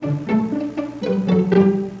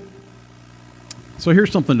So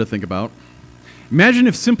here's something to think about. Imagine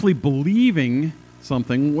if simply believing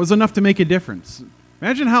something was enough to make a difference.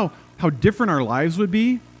 Imagine how different our lives would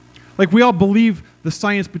be. Like we all believe the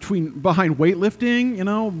science behind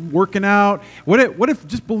weightlifting, working out. What if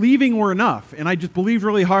just believing were enough? And I just believed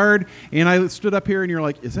really hard, and I stood up here, and you're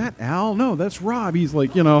like, is that Al? No, that's Rob. He's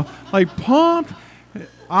like, like pumped.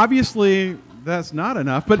 Obviously, that's not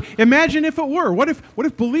enough. But imagine if it were. What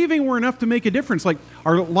if believing were enough to make a difference? Like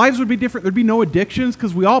our lives would be different. There'd be no addictions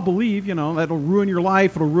because we all believe, that'll ruin your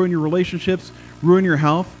life. It'll ruin your relationships, ruin your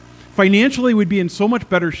health. Financially, we'd be in so much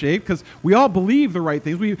better shape because we all believe the right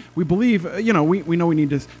things. We believe, we know we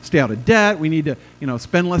need to stay out of debt. We need to,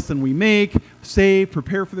 spend less than we make, save,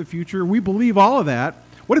 prepare for the future. We believe all of that.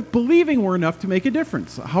 What if believing were enough to make a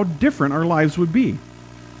difference? How different our lives would be.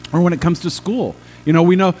 Or when it comes to school.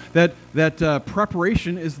 We know that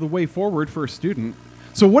preparation is the way forward for a student.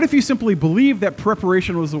 So what if you simply believed that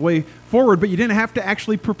preparation was the way forward, but you didn't have to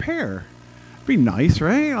actually prepare? It'd be nice,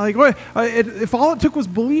 right? Like, if all it took was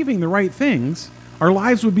believing the right things, our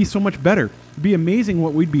lives would be so much better. It'd be amazing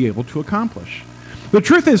what we'd be able to accomplish. The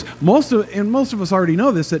truth is, most of us already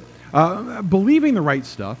know this, that believing the right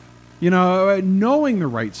stuff, knowing the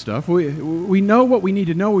right stuff, we know what we need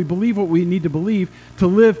to know, we believe what we need to believe to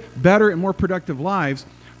live better and more productive lives.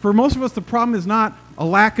 For most of us, the problem is not a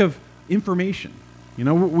lack of information. We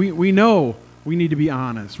know we need to be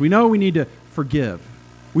honest. We know we need to forgive.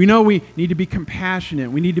 We know we need to be compassionate.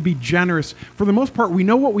 We need to be generous. For the most part, we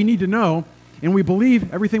know what we need to know, and we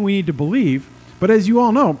believe everything we need to believe. But as you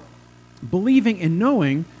all know, believing and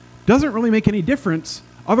knowing doesn't really make any difference.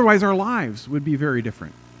 Otherwise, our lives would be very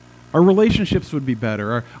different. Our relationships would be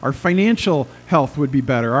better. Our financial health would be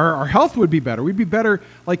better. Our health would be better. We'd be better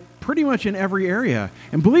like pretty much in every area.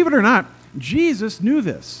 And believe it or not, Jesus knew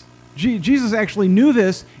this. Jesus actually knew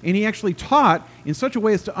this, and he actually taught in such a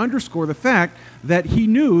way as to underscore the fact that he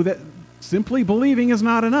knew that simply believing is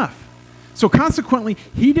not enough. So consequently,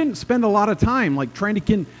 he didn't spend a lot of time like trying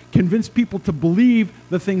to convince people to believe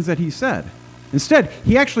the things that he said. Instead,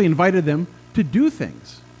 he actually invited them to do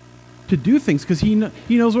things. Because he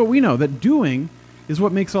knows what we know, that doing is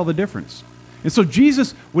what makes all the difference. And so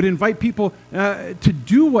Jesus would invite people to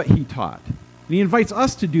do what he taught. And he invites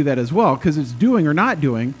us to do that as well, because it's doing or not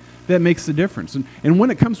doing that makes the difference. And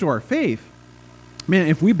when it comes to our faith, man,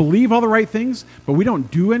 if we believe all the right things, but we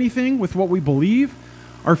don't do anything with what we believe,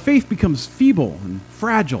 our faith becomes feeble and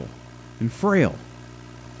fragile and frail.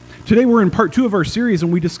 Today we're in part 2 of our series,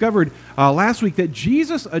 and we discovered last week that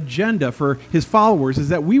Jesus' agenda for his followers is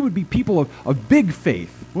that we would be people of big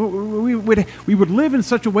faith. We would live in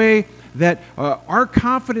such a way that our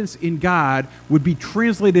confidence in God would be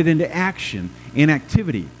translated into action and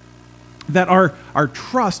activity. That our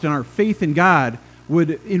trust and our faith in God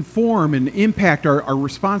would inform and impact our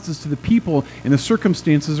responses to the people and the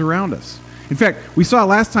circumstances around us. In fact, we saw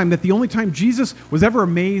last time that the only time Jesus was ever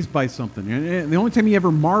amazed by something, and the only time he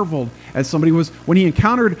ever marveled at somebody was when he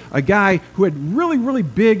encountered a guy who had really, really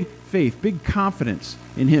big faith, big confidence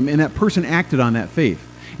in him, and that person acted on that faith.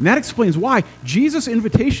 And that explains why Jesus'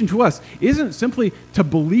 invitation to us isn't simply to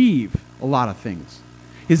believe a lot of things.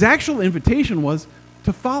 His actual invitation was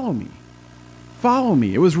to follow me. Follow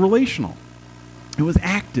me. It was relational. It was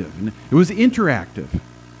active, and it was interactive.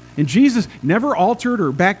 And Jesus never altered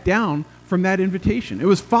or backed down from that invitation. It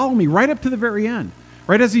was follow me right up to the very end.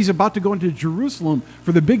 Right as he's about to go into Jerusalem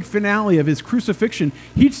for the big finale of his crucifixion,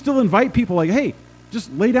 he'd still invite people like, hey, just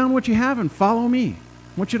lay down what you have and follow me.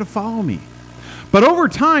 I want you to follow me. But over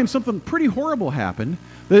time, something pretty horrible happened.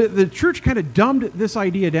 The church kind of dumbed this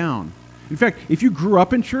idea down. In fact, if you grew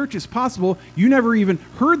up in church, it's possible you never even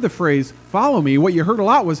heard the phrase, follow me. What you heard a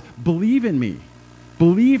lot was, believe in me.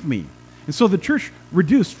 Believe me. And so the church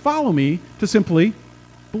reduced follow me to simply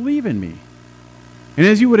believe in me. And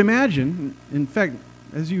as you would imagine, in fact,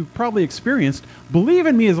 as you've probably experienced, believe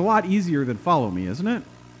in me is a lot easier than follow me, isn't it?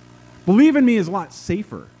 Believe in me is a lot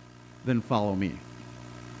safer than follow me.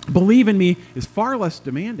 Believe in me is far less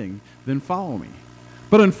demanding than follow me.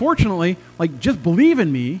 But unfortunately, just believe in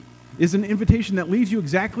me is an invitation that leaves you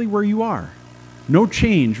exactly where you are. No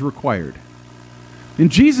change required. And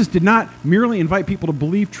Jesus did not merely invite people to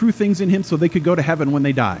believe true things in him so they could go to heaven when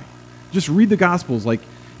they die. Just read the Gospels.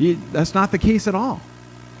 That's not the case at all.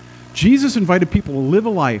 Jesus invited people to live a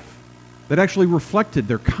life that actually reflected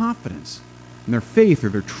their confidence and their faith or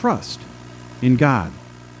their trust in God.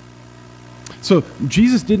 So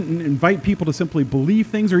Jesus didn't invite people to simply believe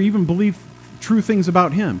things or even believe true things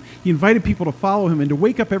about him. He invited people to follow him and to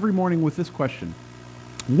wake up every morning with this question: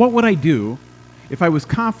 what would I do if I was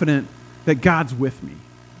confident that God's with me?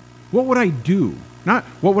 What would I do Not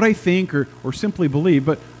what would I think or simply believe,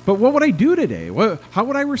 but what would I do today? How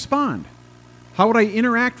would I respond? How would I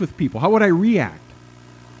interact with people? How would I react?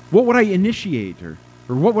 What would I initiate or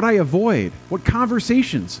what would I avoid? What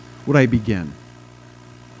conversations would I begin?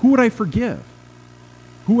 Who would I forgive?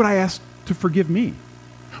 Who would I ask to forgive me?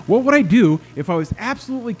 What would I do if I was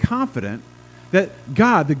absolutely confident that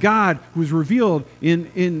God, the God who was revealed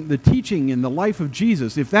in the teaching in the life of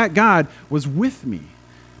Jesus, if that God was with me?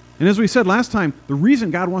 And as we said last time, the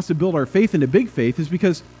reason God wants to build our faith into big faith is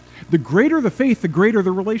because the greater the faith, the greater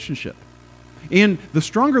the relationship. And the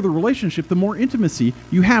stronger the relationship, the more intimacy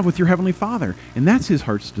you have with your Heavenly Father. And that's His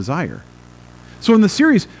heart's desire. So in the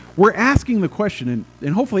series, we're asking the question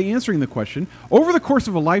and hopefully answering the question, over the course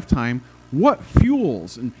of a lifetime, what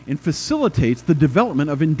fuels and facilitates the development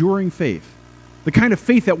of enduring faith? The kind of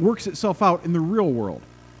faith that works itself out in the real world.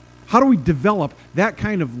 How do we develop that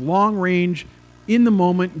kind of long-range,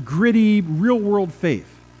 in-the-moment, gritty, real-world faith?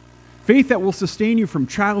 Faith that will sustain you from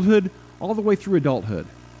childhood all the way through adulthood.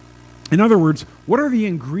 In other words, what are the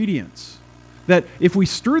ingredients that, if we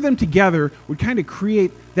stir them together, would kind of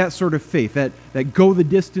create that sort of faith, that go the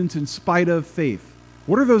distance in spite of faith?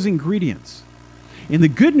 What are those ingredients? And the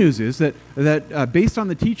good news is that based on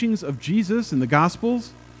the teachings of Jesus in the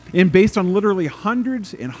Gospels, and based on literally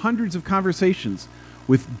hundreds and hundreds of conversations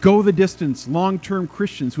with go the distance, long-term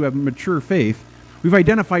Christians who have mature faith, we've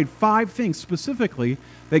identified 5 things specifically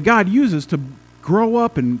that God uses to grow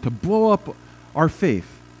up and to blow up our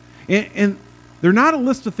faith. And they're not a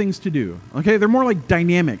list of things to do, okay? They're more like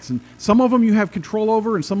dynamics, and some of them you have control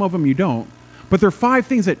over and some of them you don't. But they're 5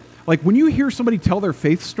 things that, like when you hear somebody tell their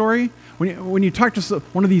faith story, when you talk to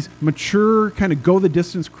one of these mature, kind of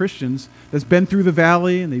go-the-distance Christians that's been through the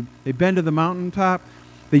valley and they've been to the mountaintop,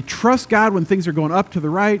 they trust God when things are going up to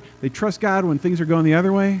the right. They trust God when things are going the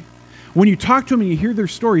other way. When you talk to them and you hear their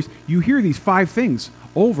stories, you hear these 5 things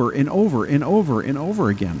over and over and over and over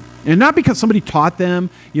again. And not because somebody taught them,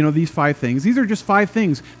 these 5 things. These are just 5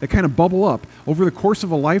 things that kind of bubble up over the course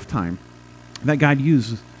of a lifetime that God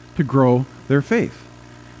uses to grow their faith.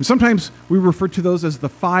 And sometimes we refer to those as the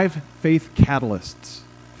 5 faith catalysts.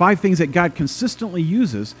 5 things that God consistently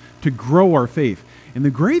uses to grow our faith. And the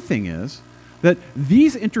great thing is that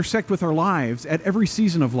these intersect with our lives at every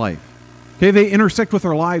season of life. Okay, they intersect with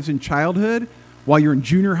our lives in childhood, while you're in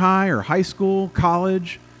junior high or high school,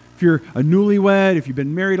 college, if you're a newlywed, if you've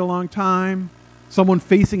been married a long time, someone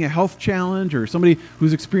facing a health challenge, or somebody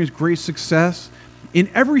who's experienced great success. In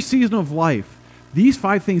every season of life, these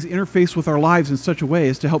 5 things interface with our lives in such a way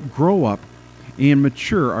as to help grow up and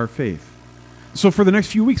mature our faith. So for the next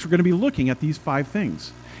few weeks, we're going to be looking at these 5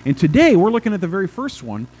 things. And today, we're looking at the very first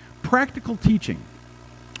one, practical teaching.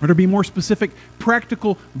 Or to be more specific,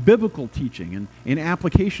 practical biblical teaching and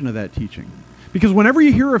application of that teaching. Because whenever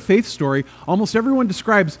you hear a faith story, almost everyone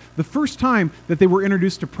describes the first time that they were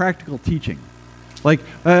introduced to practical teaching. Like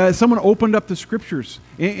someone opened up the Scriptures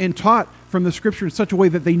and taught from the Scripture in such a way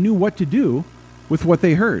that they knew what to do with what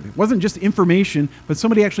they heard. It wasn't just information, but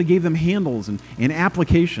somebody actually gave them handles and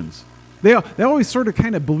applications. They always sort of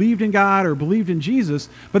kind of believed in God or believed in Jesus,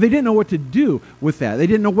 but they didn't know what to do with that. They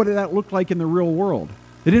didn't know what that looked like in the real world.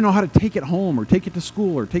 They didn't know how to take it home or take it to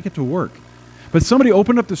school or take it to work. But somebody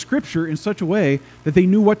opened up the Scripture in such a way that they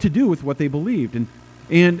knew what to do with what they believed.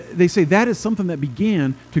 And they say that is something that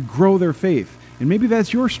began to grow their faith. And maybe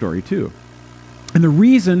that's your story too. And the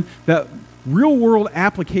reason that real-world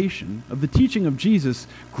application of the teaching of Jesus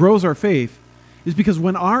grows our faith is because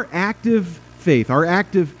when our active faith, our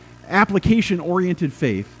active application-oriented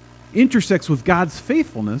faith, intersects with God's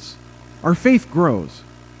faithfulness, our faith grows.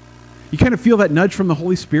 You kind of feel that nudge from the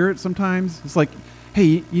Holy Spirit sometimes. It's like,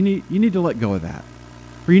 hey, you need to let go of that.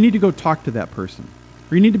 Or you need to go talk to that person.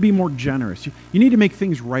 Or you need to be more generous. You need to make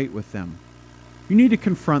things right with them. You need to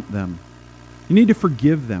confront them. You need to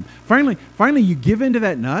forgive them. Finally, you give into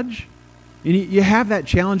that nudge, and you have that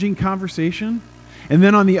challenging conversation, and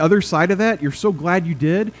then on the other side of that, you're so glad you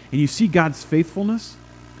did, and you see God's faithfulness,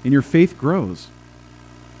 and your faith grows.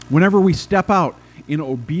 Whenever we step out in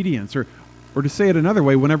obedience, or to say it another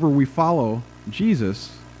way, whenever we follow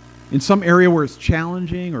Jesus in some area where it's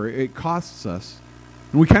challenging or it costs us,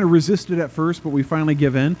 and we kind of resist it at first, but we finally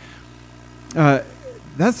give in,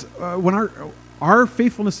 that's when our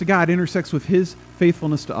faithfulness to God intersects with His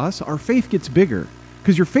faithfulness to us, our faith gets bigger.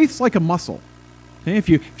 Because your faith's like a muscle. Okay? If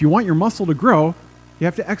you want your muscle to grow, you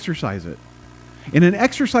have to exercise it. And an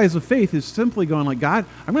exercise of faith is simply going like, God,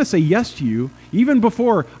 I'm going to say yes to you even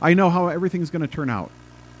before I know how everything's going to turn out.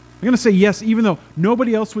 I'm going to say yes even though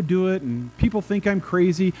nobody else would do it and people think I'm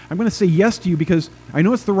crazy. I'm going to say yes to you because I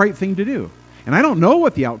know it's the right thing to do. And I don't know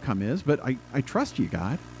what the outcome is, but I trust you,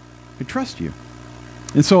 God. I trust you.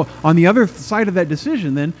 And so on the other side of that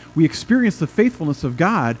decision, then, we experience the faithfulness of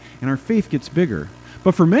God, and our faith gets bigger.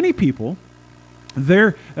 But for many people,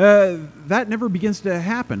 that never begins to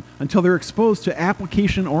happen until they're exposed to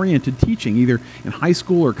application-oriented teaching, either in high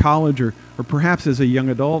school or college or perhaps as a young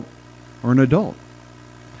adult or an adult.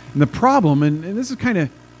 And the problem, and this is kind of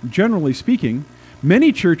generally speaking,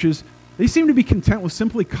 many churches, they seem to be content with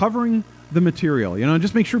simply covering the material,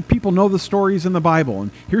 just make sure people know the stories in the Bible.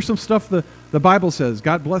 And here's some stuff the Bible says,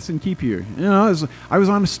 God bless and keep you. I was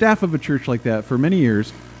on the staff of a church like that for many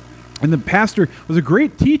years. And the pastor was a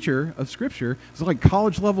great teacher of Scripture. He was like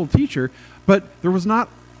college-level teacher, but there was not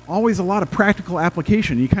always a lot of practical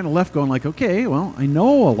application. You kind of left going like, okay, well, I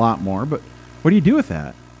know a lot more, but what do you do with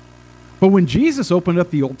that? But when Jesus opened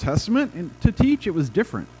up the Old Testament to teach, it was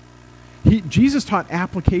different. Jesus taught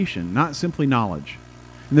application, not simply knowledge.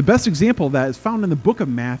 And the best example of that is found in the book of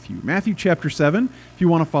Matthew chapter 7, if you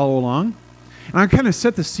want to follow along. And I kind of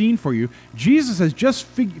set the scene for you. Jesus has just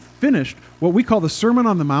finished what we call the Sermon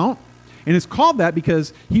on the Mount, and it's called that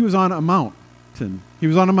because he was on a mountain. He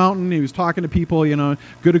was on a mountain, he was talking to people,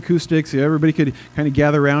 good acoustics, everybody could kind of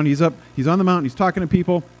gather around. He's on the mountain, he's talking to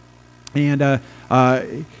people, and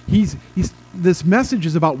this message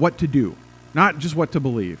is about what to do, not just what to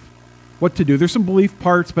believe. What to do. There's some belief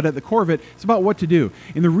parts, but at the core of it, it's about what to do.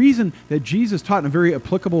 And the reason that Jesus taught in a very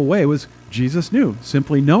applicable way was Jesus knew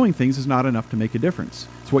simply knowing things is not enough to make a difference.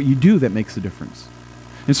 It's what you do that makes a difference.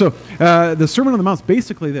 And so the Sermon on the Mount is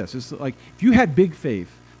basically this. It's like if you had big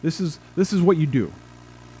faith, this is what you do.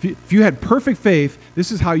 If you had perfect faith,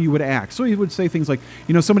 this is how you would act. So he would say things like,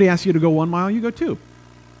 somebody asks you to go 1 mile, you go 2.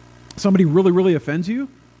 Somebody really, really offends you,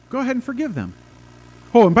 go ahead and forgive them.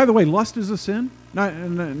 Oh, and by the way, lust is a sin.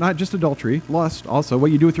 Not just adultery, lust also.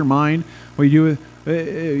 What you do with your mind, what you do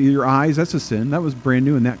with your eyes, that's a sin. That was brand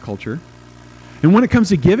new in that culture. And when it comes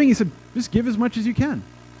to giving, he said, just give as much as you can.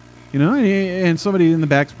 And somebody in the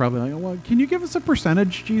back's probably like, well, can you give us a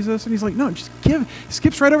percentage, Jesus? And he's like, no, just give. He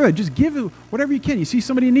skips right over that. Just give whatever you can. You see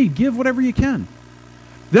somebody in need, give whatever you can.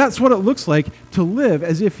 That's what it looks like to live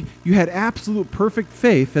as if you had absolute perfect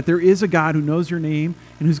faith that there is a God who knows your name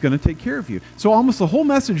and who's going to take care of you. So almost the whole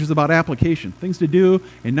message is about application, things to do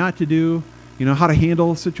and not to do, how to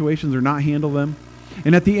handle situations or not handle them.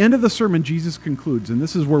 And at the end of the sermon, Jesus concludes, and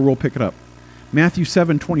this is where we'll pick it up. Matthew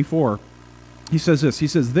 7:24, he says this. He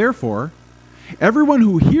says, therefore, everyone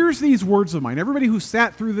who hears these words of mine, everybody who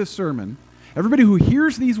sat through this sermon, everybody who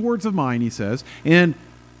hears these words of mine, he says, and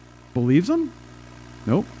believes them?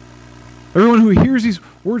 Nope. Everyone who hears these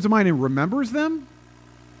words of mine and remembers them?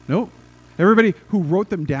 Nope. Everybody who wrote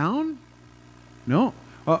them down? No.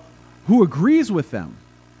 Who agrees with them?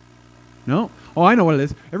 No. Oh, I know what it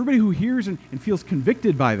is. Everybody who hears and feels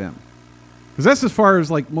convicted by them. Because that's as far as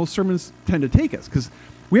most sermons tend to take us. Because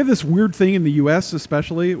we have this weird thing in the U.S.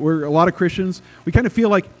 especially, where a lot of Christians, we kind of feel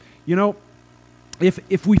like,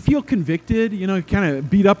 if we feel convicted, kind of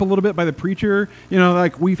beat up a little bit by the preacher,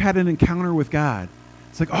 like we've had an encounter with God.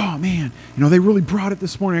 It's like, oh man, they really brought it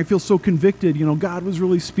this morning. I feel so convicted. God was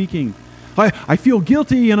really speaking. I feel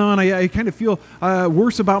guilty, and I kind of feel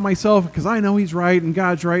worse about myself because I know he's right and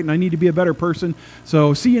God's right and I need to be a better person.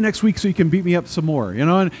 So see you next week so you can beat me up some more,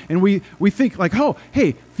 And we think like, oh,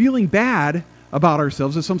 hey, feeling bad about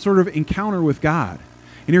ourselves is some sort of encounter with God.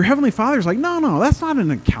 And your Heavenly Father's like, no, that's not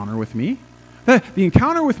an encounter with me. The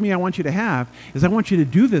encounter with me I want you to have is I want you to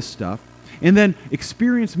do this stuff and then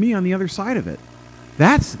experience me on the other side of it.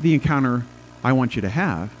 That's the encounter I want you to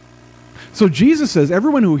have. So Jesus says,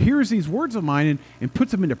 everyone who hears these words of mine and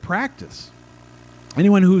puts them into practice,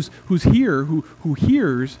 anyone who's here, who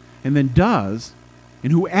hears and then does,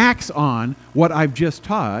 and who acts on what I've just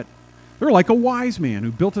taught, they're like a wise man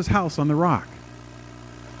who built his house on the rock.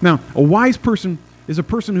 Now, a wise person is a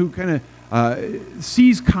person who kind of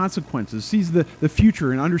sees consequences, sees the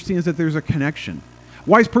future, and understands that there's a connection. A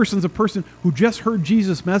wise person is a person who just heard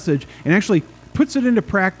Jesus' message and actually puts it into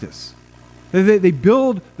practice. They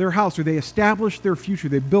build their house, or they establish their future.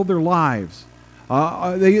 They build their lives.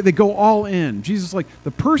 They go all in. Jesus is like,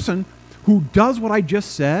 the person who does what I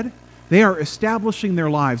just said, they are establishing their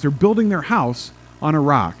lives. They're building their house on a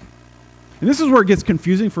rock. And this is where it gets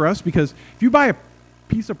confusing for us, because if you buy a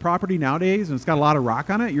piece of property nowadays and it's got a lot of rock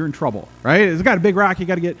on it, you're in trouble, right? It's got a big rock, you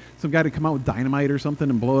got to get some guy to come out with dynamite or something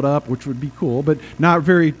and blow it up, which would be cool, but not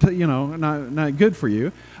very, not good for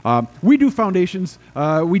you. We do foundations.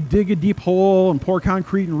 We dig a deep hole and pour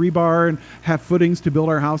concrete and rebar and have footings to build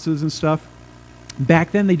our houses and stuff.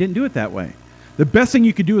 Back then, they didn't do it that way. The best thing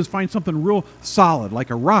you could do is find something real solid, like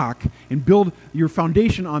a rock, and build your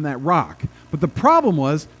foundation on that rock. But the problem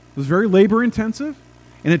was, it was very labor intensive,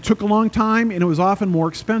 and it took a long time, and it was often more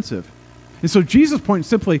expensive. And so Jesus' point is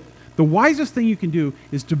simply, the wisest thing you can do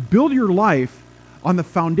is to build your life on the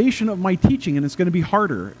foundation of my teaching, and it's going to be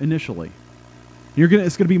harder initially.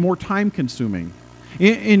 It's going to be more time-consuming.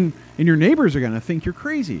 And your neighbors are going to think you're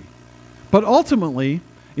crazy. But ultimately,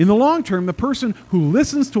 in the long term, the person who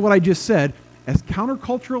listens to what I just said, as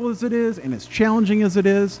countercultural as it is and as challenging as it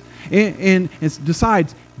is, and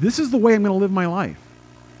decides, this is the way I'm going to live my life.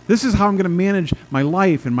 This is how I'm going to manage my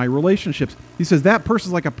life and my relationships. He says that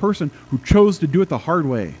person's like a person who chose to do it the hard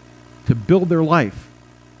way, to build their life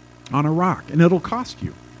on a rock. And it'll cost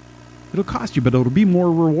you. It'll cost you, but it'll be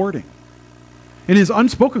more rewarding. And his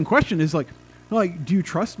unspoken question is like, do you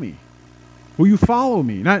trust me? Will you follow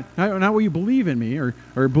me? Not will you believe in me or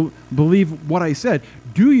believe what I said.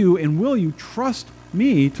 Do you and will you trust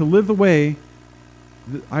me to live the way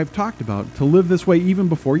that I've talked about, to live this way even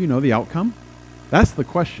before you know the outcome? That's the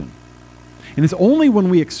question. And it's only when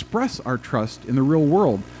we express our trust in the real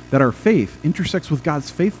world that our faith intersects with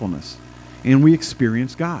God's faithfulness and we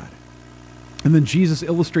experience God. And then Jesus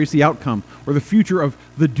illustrates the outcome or the future of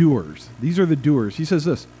the doers. These are the doers. He says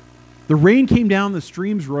this, the rain came down, the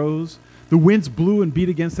streams rose, the winds blew and beat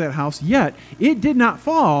against that house, yet it did not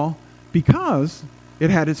fall because it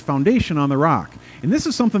had its foundation on the rock. And this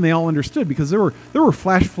is something they all understood because there were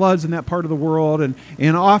flash floods in that part of the world, and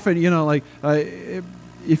often,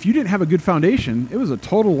 if you didn't have a good foundation, it was a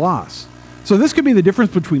total loss. So this could be the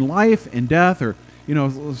difference between life and death, or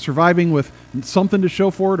surviving with something to show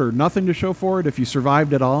for it or nothing to show for it if you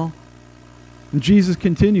survived at all. And Jesus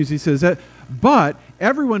continues, he says that, but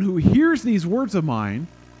everyone who hears these words of mine,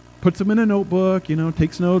 puts them in a notebook,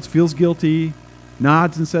 takes notes, feels guilty,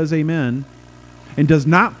 nods and says amen, and does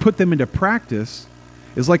not put them into practice,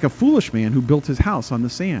 is like a foolish man who built his house on the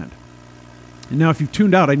sand. And now if you've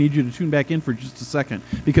tuned out, I need you to tune back in for just a second,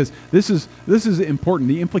 because this is important.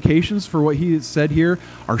 The implications for what he has said here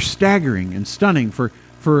are staggering and stunning for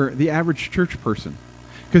the average church person.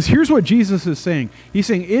 Because here's what Jesus is saying. He's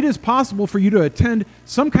saying it is possible for you to attend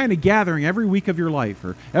some kind of gathering every week of your life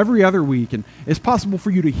or every other week, and it's possible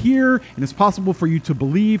for you to hear, and it's possible for you to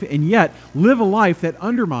believe, and yet live a life that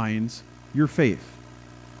undermines your faith.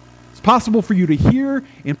 It's possible for you to hear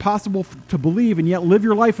and possible to believe and yet live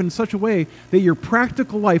your life in such a way that your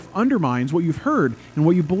practical life undermines what you've heard and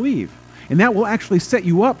what you believe. And that will actually set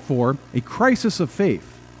you up for a crisis of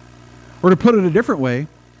faith. Or to put it a different way,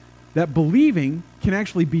 that believing can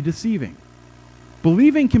actually be deceiving.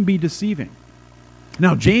 Believing can be deceiving.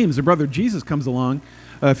 Now James, the brother of Jesus, comes along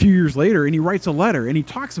a few years later, and he writes a letter, and he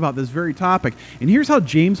talks about this very topic. And here's how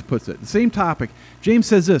James puts it, the same topic. James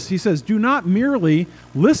says this, he says, do not merely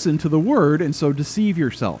listen to the word and so deceive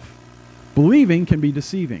yourself. Believing can be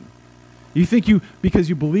deceiving. You think because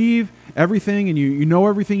you believe everything and you know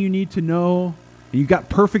everything you need to know, and you've got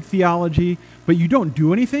perfect theology, but you don't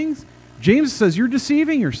do anything, James says you're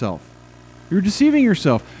deceiving yourself. You're deceiving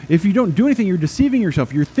yourself. If you don't do anything, you're deceiving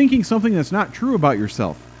yourself. You're thinking something that's not true about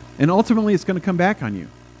yourself. And ultimately, it's going to come back on you.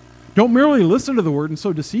 Don't merely listen to the word and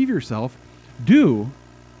so deceive yourself. Do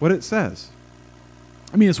what it says.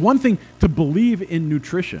 I mean, it's one thing to believe in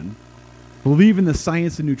nutrition, believe in the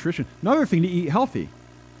science of nutrition. Another thing to eat healthy.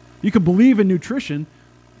 You can believe in nutrition.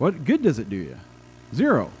 What good does it do you?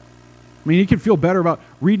 Zero. I mean, you can feel better about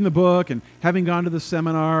reading the book and having gone to the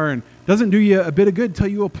seminar, and it doesn't do you a bit of good until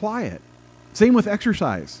you apply it. Same with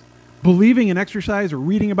exercise. Believing in exercise or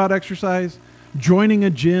reading about exercise, joining a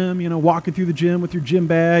gym, walking through the gym with your gym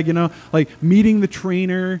bag, like meeting the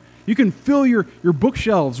trainer. You can fill your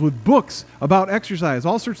bookshelves with books about exercise,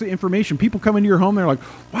 all sorts of information. People come into your home, they're like,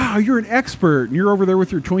 wow, you're an expert. And you're over there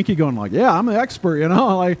with your Twinkie going like, yeah, I'm an expert, you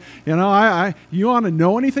want to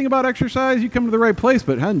know anything about exercise? You come to the right place,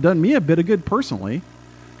 but it hasn't done me a bit of good personally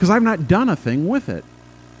because I've not done a thing with it.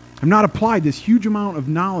 I've not applied this huge amount of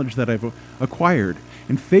knowledge that I've acquired.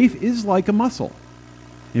 And faith is like a muscle.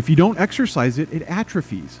 If you don't exercise it, it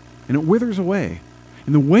atrophies and it withers away.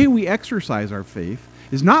 And the way we exercise our faith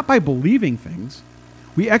is not by believing things.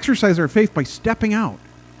 We exercise our faith by stepping out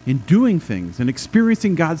and doing things and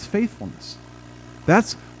experiencing God's faithfulness.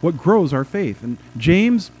 That's what grows our faith. And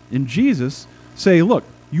James and Jesus say, look,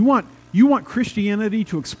 you want Christianity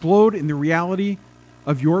to explode in the reality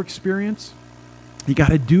of your experience? You got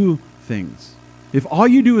to do things. If all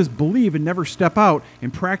you do is believe and never step out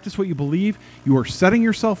and practice what you believe, you are setting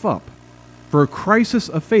yourself up for a crisis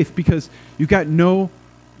of faith because you've got no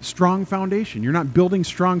strong foundation. You're not building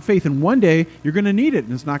strong faith, and one day you're going to need it,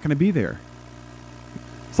 and it's not going to be there.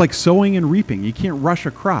 It's like sowing and reaping. You can't rush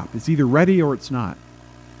a crop. It's either ready or it's not.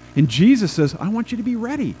 And Jesus says, I want you to be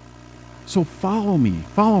ready. So follow me.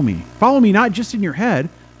 Follow me. Follow me not just in your head.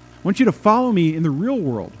 I want you to follow me in the real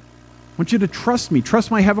world. I want you to trust me,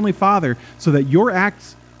 trust my Heavenly Father, so that your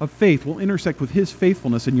acts of faith will intersect with his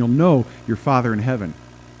faithfulness and you'll know your Father in heaven.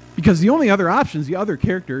 Because the only other option is the other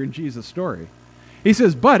character in Jesus' story. He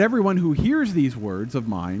says, but everyone who hears these words of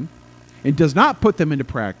mine and does not put them into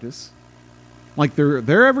practice, like they're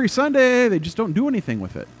there every Sunday, they just don't do anything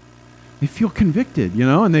with it. They feel convicted,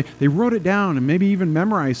 and they wrote it down and maybe even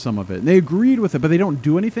memorized some of it. And they agreed with it, but they don't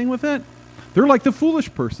do anything with it. They're like the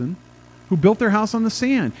foolish person who built their house on the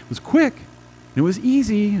sand. It was quick, and it was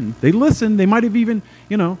easy, and they listened. They might have even,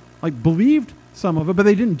 believed some of it, but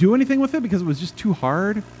they didn't do anything with it because it was just too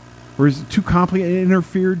hard or it was too complicated, it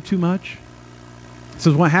interfered too much. It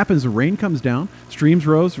says what happens, the rain comes down, streams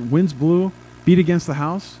rose, winds blew, beat against the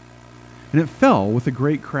house, and it fell with a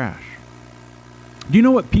great crash. Do you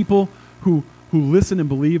know what people who listen and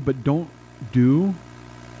believe but don't do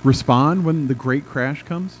respond when the great crash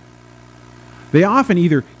comes? They often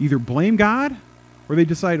either blame God or they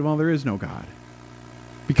decide, well, there is no God.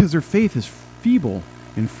 Because their faith is feeble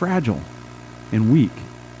and fragile and weak.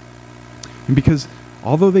 And because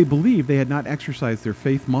although they believed, they had not exercised their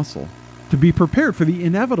faith muscle to be prepared for the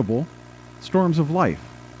inevitable storms of life.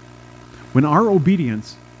 When our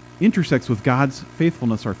obedience intersects with God's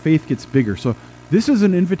faithfulness, our faith gets bigger. So this is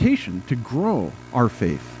an invitation to grow our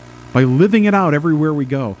faith by living it out everywhere we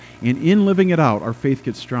go. And in living it out, our faith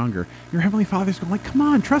gets stronger. Your Heavenly Father's going come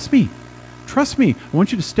on, trust me. Trust me. I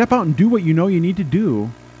want you to step out and do what you know you need to do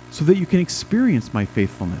so that you can experience my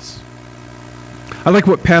faithfulness. I like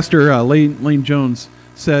what Pastor Lane Jones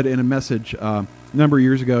said in a message a number of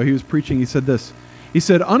years ago. He was preaching. He said this. He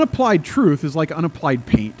said, unapplied truth is like unapplied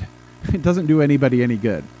paint. It doesn't do anybody any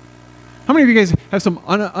good. How many of you guys have some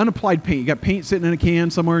unapplied paint? You got paint sitting in a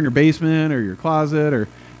can somewhere in your basement or your closet or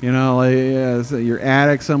your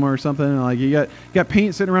attic somewhere or something. Like you got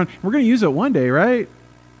paint sitting around. We're going to use it one day, right?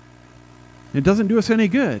 It doesn't do us any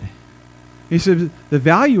good. He said the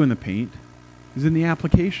value in the paint is in the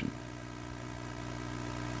application.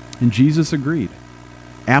 And Jesus agreed.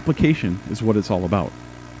 Application is what it's all about.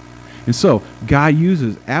 And so God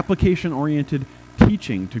uses application-oriented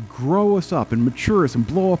teaching to grow us up and mature us and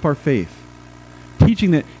blow up our faith.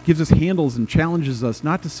 Teaching that gives us handles and challenges us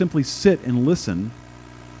not to simply sit and listen,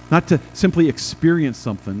 not to simply experience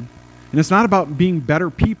something. And it's not about being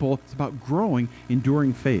better people. It's about growing,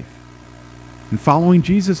 enduring faith. And following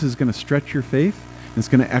Jesus is going to stretch your faith. And it's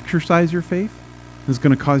going to exercise your faith. And it's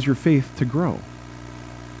going to cause your faith to grow.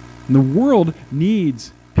 And the world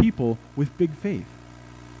needs people with big faith.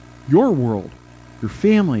 Your world, your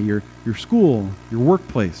family, your school, your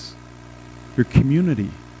workplace, your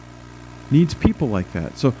community needs people like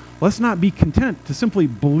that. So let's not be content to simply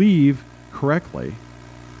believe correctly.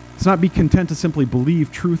 Let's not be content to simply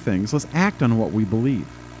believe true things. Let's act on what we believe.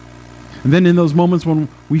 And then in those moments when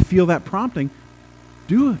we feel that prompting,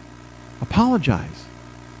 do it. Apologize.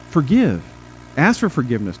 Forgive. Ask for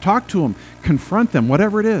forgiveness. Talk to them. Confront them.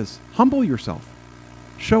 Whatever it is. Humble yourself.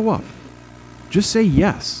 Show up. Just say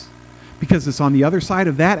yes. Because it's on the other side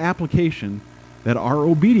of that application that our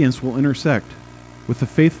obedience will intersect with the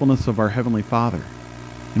faithfulness of our Heavenly Father.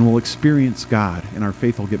 And we'll experience God, and our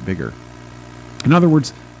faith will get bigger. In other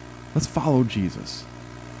words, let's follow Jesus.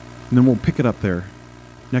 And then we'll pick it up there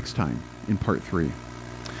next time in part 3.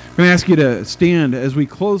 I'm going to ask you to stand as we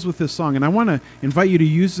close with this song. And I want to invite you to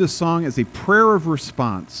use this song as a prayer of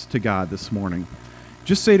response to God this morning.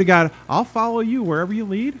 Just say to God, I'll follow you wherever you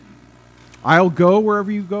lead. I'll go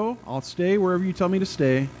wherever you go. I'll stay wherever you tell me to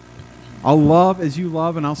stay. I'll love as you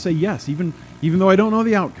love, and I'll say yes, even though I don't know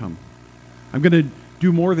the outcome. I'm going to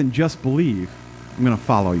do more than just believe. I'm going to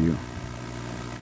follow you.